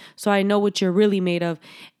powers so I know what you're really made of,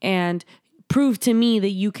 and prove to me that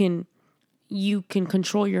you can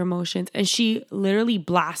control your emotions. And she literally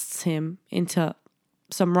blasts him into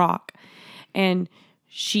some rock. And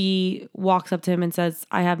she walks up to him and says,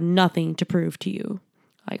 I have nothing to prove to you.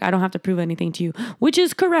 Like, I don't have to prove anything to you, which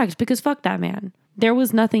is correct, because fuck that man. There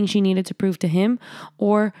was nothing she needed to prove to him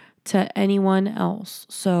or to anyone else.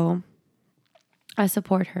 So I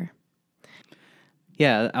support her.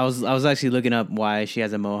 Yeah, I was actually looking up why she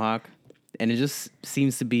has a mohawk, and it just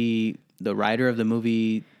seems to be the writer of the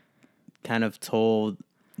movie kind of told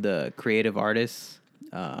the creative artist,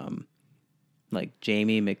 like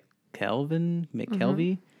Jamie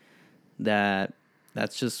McKelvey, that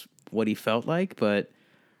that's just what he felt like. But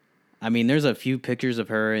I mean, there's a few pictures of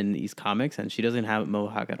her in these comics, and she doesn't have a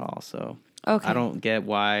mohawk at all. So I don't get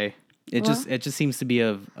why. It just seems to be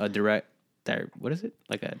a what is it?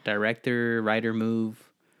 Like a director writer move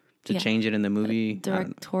to change it in the movie.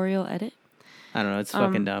 Directorial edit. I don't know. It's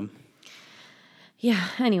fucking dumb. Yeah.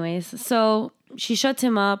 Anyways, so she shuts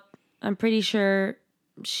him up. I'm pretty sure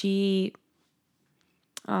she.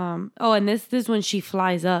 And this is when she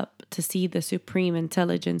flies up to see the Supreme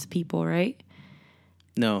Intelligence people, right?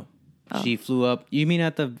 No. She flew up. You mean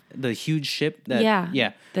at the huge ship that?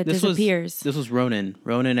 Yeah. That disappears. This was Ronan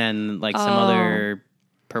and like some other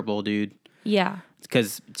purple dude. Yeah.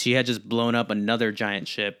 Because she had just blown up another giant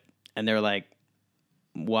ship, and they're like,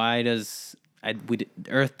 "Why does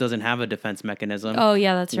Earth doesn't have a defense mechanism? Oh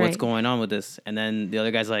yeah, that's right. What's going on with this?" And then the other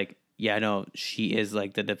guy's like, "Yeah, I know. She is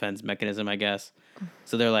like the defense mechanism, I guess."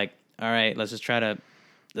 So they're like, "All right, let's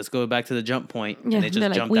go back to the jump point." Yeah, and they just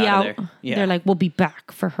like, jumped out of there. Yeah. They're like, we'll be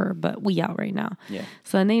back for her, but we out right now. Yeah.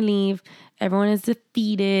 So then they leave. Everyone is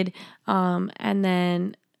defeated. And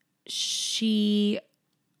then she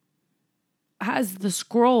has the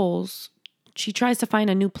scrolls. She tries to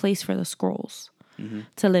find a new place for the scrolls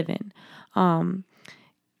to live in.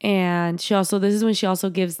 And this is when she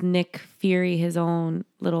also gives Nick Fury his own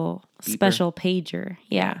little beeper. Special pager.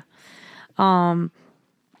 Yeah. And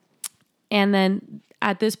then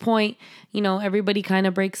at this point, everybody kind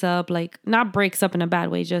of breaks up, like not breaks up in a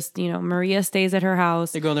bad way. Just, Maria stays at her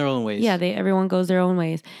house. They go their own ways. Yeah. Everyone goes their own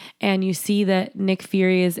ways. And you see that Nick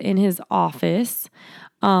Fury is in his office.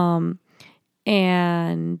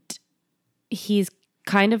 And he's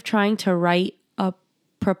kind of trying to write a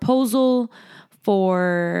proposal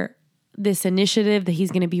for this initiative that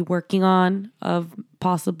he's going to be working on of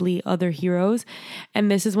possibly other heroes.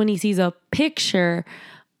 And this is when he sees a picture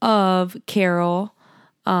of Carol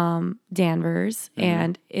Danvers,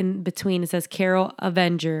 and in between it says Carol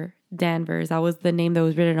Avenger Danvers. That was the name that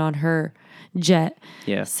was written on her jet.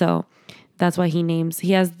 Yeah. So that's why he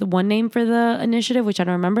has the one name for the initiative, which I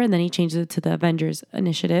don't remember, and then he changes it to the Avengers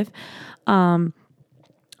Initiative.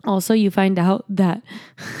 Also, you find out that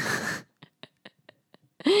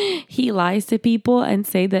he lies to people and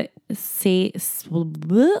says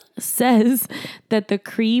that the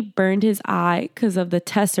Kree burned his eye because of the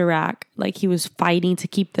Tesseract. Like he was fighting to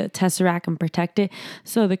keep the Tesseract and protect it.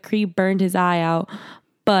 So the Kree burned his eye out.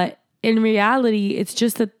 But in reality, it's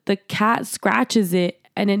just that the cat scratches it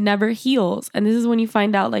and it never heals. And this is when you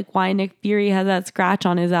find out like why Nick Fury has that scratch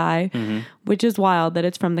on his eye, which is wild that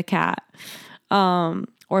it's from the cat, or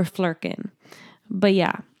Flurkin. But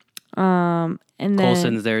yeah. And then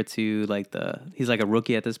Coulson's there too, he's like a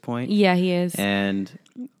rookie at this point. Yeah, he is. And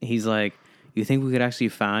he's like, "You think we could actually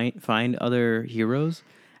find other heroes?"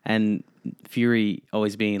 And Fury,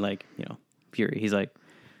 always being like, Fury, he's like,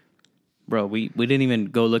 "Bro, we didn't even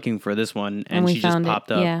go looking for this one, and she just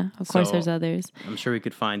popped up." Yeah, of course there's others. I'm sure we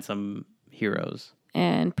could find some heroes.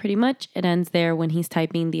 And pretty much it ends there when he's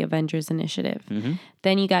typing the Avengers Initiative.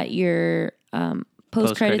 Then you got your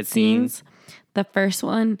post-credit scenes. The first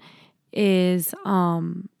one is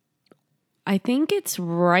I think it's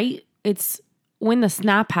when the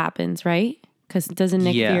snap happens, right? Because doesn't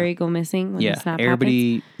Nick Fury go missing when the snap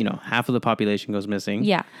everybody happens? Half of the population goes missing.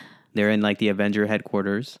 Yeah, they're in like the Avenger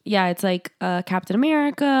headquarters. Yeah, it's like Captain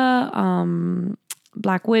America,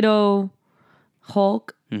 Black Widow,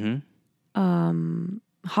 Hulk,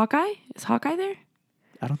 Hawkeye. Is Hawkeye there?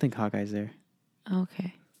 I don't think Hawkeye's there.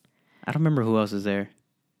 Okay, I don't remember who else is there.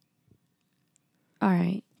 All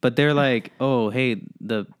right. But they're like, "Oh, hey,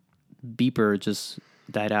 the beeper just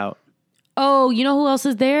died out." Oh, you know who else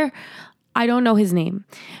is there? I don't know his name.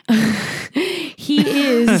 He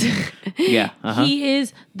is. He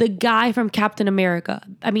is the guy from Captain America.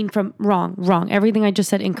 I mean, wrong. Everything I just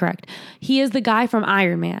said incorrect. He is the guy from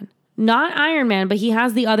Iron Man. Not Iron Man, but he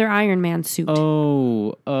has the other Iron Man suit.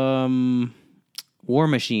 Oh, War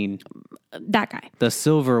Machine. That guy. The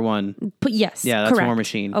silver one. But yes, Yeah, that's correct. War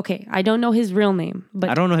Machine. Okay, I don't know his real name, but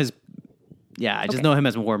I don't know his. Yeah, I just know him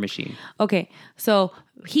as War Machine. okay, so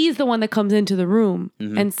he's the one that comes into the room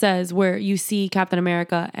and says, where you see Captain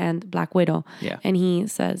America and Black Widow. Yeah. And he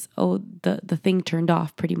says, oh, the thing turned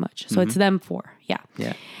off pretty much. So it's them four. Yeah.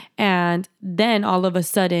 Yeah. And then all of a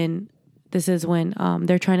sudden, this is when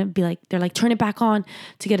they're trying to be like, they're like, turn it back on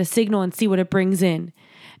to get a signal and see what it brings in.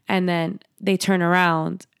 And then they turn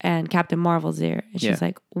around and Captain Marvel's there. And she's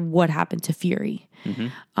like, what happened to Fury?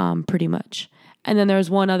 Pretty much. And then there's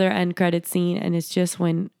one other end credit scene, and it's just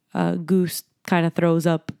when Goose kind of throws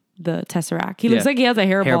up the Tesseract. He looks like he has a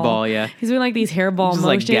hairball. Hairball, yeah. He's doing like these hairball Just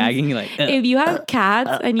motions. like gagging, like. If you have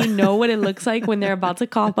cats and you know what it looks like when they're about to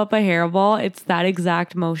cough up a hairball, it's that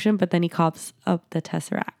exact motion, but then he coughs up the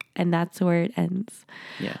Tesseract, and that's where it ends.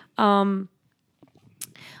 Yeah.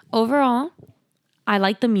 Overall, I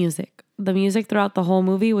like the music. The music throughout the whole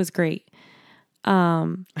movie was great.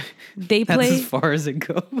 They That's play as far as it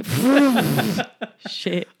goes.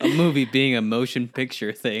 shit. A movie being a motion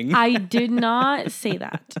picture thing. I did not say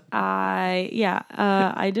that.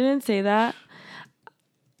 I didn't say that.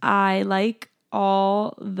 I like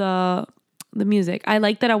all the music. I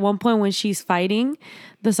like that at one point when she's fighting,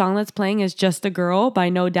 the song that's playing is Just a Girl by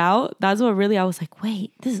No Doubt. That's what really I was like,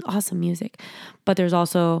 wait, this is awesome music. But there's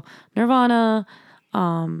also Nirvana.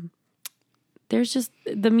 There's just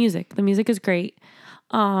the music. The music is great.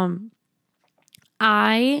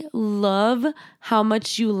 I love how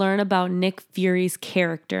much you learn about Nick Fury's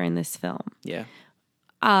character in this film. Yeah.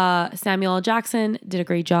 Samuel L. Jackson did a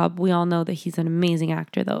great job. We all know that he's an amazing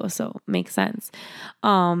actor, though, so makes sense.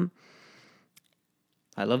 I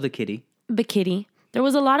love the kitty. The kitty. There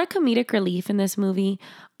was a lot of comedic relief in this movie.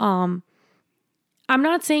 I'm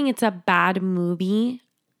not saying it's a bad movie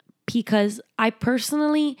because I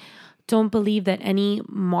personally don't believe that any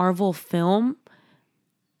Marvel film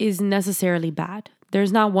is necessarily bad.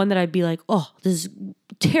 There's not one that I'd be like, oh, this is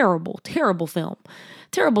terrible, terrible film,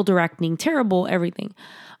 terrible directing, terrible everything.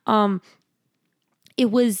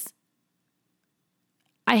 It was,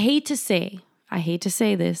 I hate to say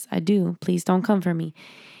this, I do, please don't come for me.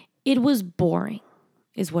 It was boring,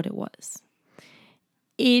 is what it was.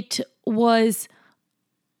 It was,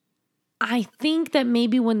 I think that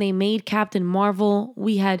maybe when they made Captain Marvel,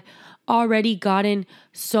 we had already gotten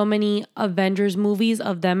so many Avengers movies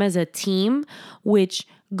of them as a team, which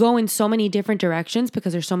go in so many different directions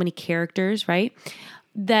because there's so many characters, right?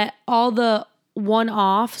 That all the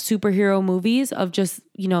one-off superhero movies of just,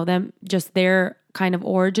 them, just their kind of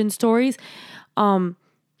origin stories,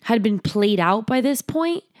 had been played out by this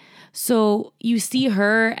point. So you see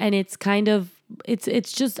her and it's kind of,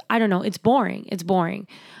 it's just, I don't know, it's boring. It's boring.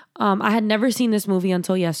 I had never seen this movie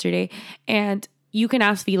until yesterday, and you can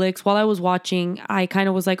ask Felix. While I was watching, I kind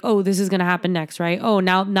of was like, oh, this is going to happen next, right? Oh,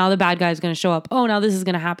 now the bad guy is going to show up. Oh, now this is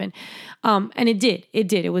going to happen. And it did.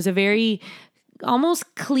 It was a very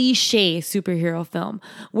almost cliche superhero film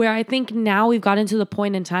where I think now we've gotten to the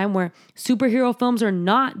point in time where superhero films are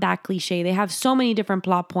not that cliche. They have so many different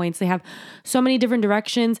plot points. They have so many different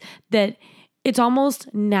directions that it's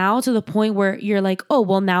almost now to the point where you're like, oh,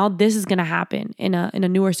 well, now this is going to happen in a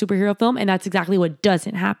newer superhero film. And that's exactly what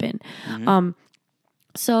doesn't happen.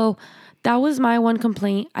 So that was my one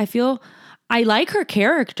complaint. I feel I like her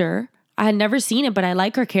character. I had never seen it, but I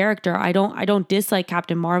like her character. I don't dislike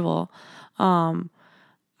Captain Marvel.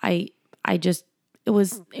 I just, it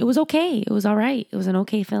was okay. It was all right. It was an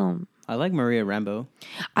okay film. I like Maria Rambeau.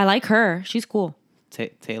 I like her. She's cool.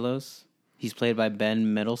 Talos. He's played by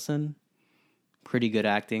Ben Mendelsohn. Pretty good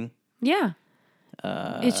acting. Yeah.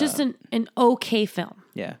 It's just an okay film.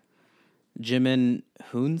 Yeah. Jimin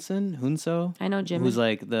Hunso. I know Jimin. Who's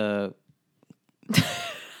like the...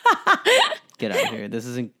 Get out of here. This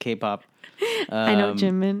isn't K-pop. I know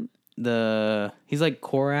Jimin. He's like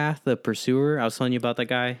Korath, the pursuer. I was telling you about that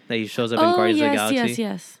guy that he shows up in Guardians of the Galaxy.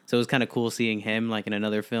 Yes. So it was kind of cool seeing him like in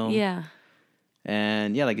another film. Yeah.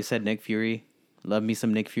 And yeah, like you said, Nick Fury. Love me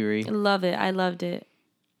some Nick Fury. Love it. I loved it.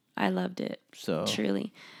 So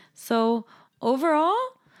truly. So overall,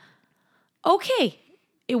 okay.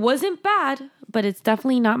 It wasn't bad, but it's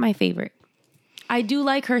definitely not my favorite. I do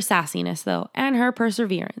like her sassiness though, and her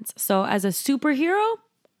perseverance. So as a superhero,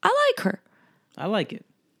 I like her. I like it.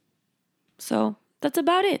 So that's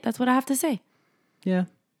about it. That's what I have to say. Yeah.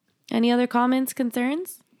 Any other comments,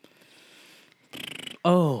 concerns?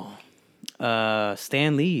 Oh,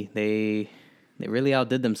 Stan Lee. They really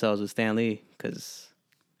outdid themselves with Stan Lee because...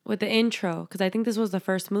 With the intro, because I think this was the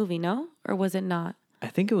first movie, no? Or was it not? I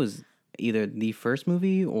think it was either the first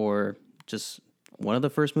movie or just one of the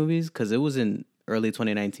first movies because it was in early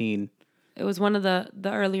 2019. It was one of the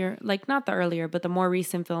earlier, like not the earlier, but the more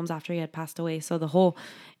recent films after he had passed away. So the whole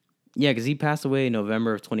Yeah, because he passed away in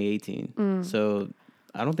November of 2018. So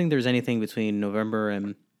I don't think there's anything between November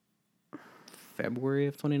and February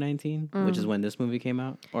of 2019, which is when this movie came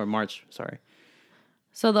out, or March. Sorry.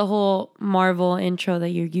 So the whole Marvel intro that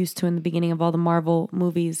you're used to in the beginning of all the Marvel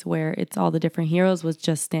movies where it's all the different heroes was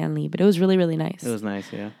just Stan Lee. But it was really, really nice. It was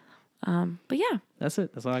nice, yeah. But yeah. That's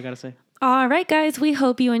it. That's all I got to say. All right, guys. We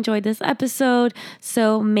hope you enjoyed this episode.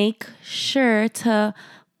 So make sure to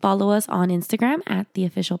follow us on Instagram at The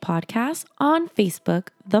Official Podcast, on Facebook,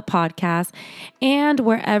 The Podcast, and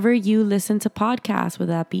wherever you listen to podcasts,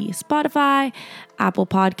 whether that be Spotify, Apple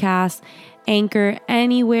Podcasts, Anchor,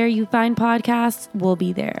 anywhere you find podcasts, we'll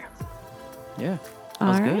be there. Yeah. That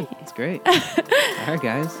was good. It's great. All right,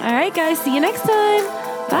 guys. All right, guys. See you next time.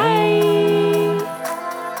 Bye.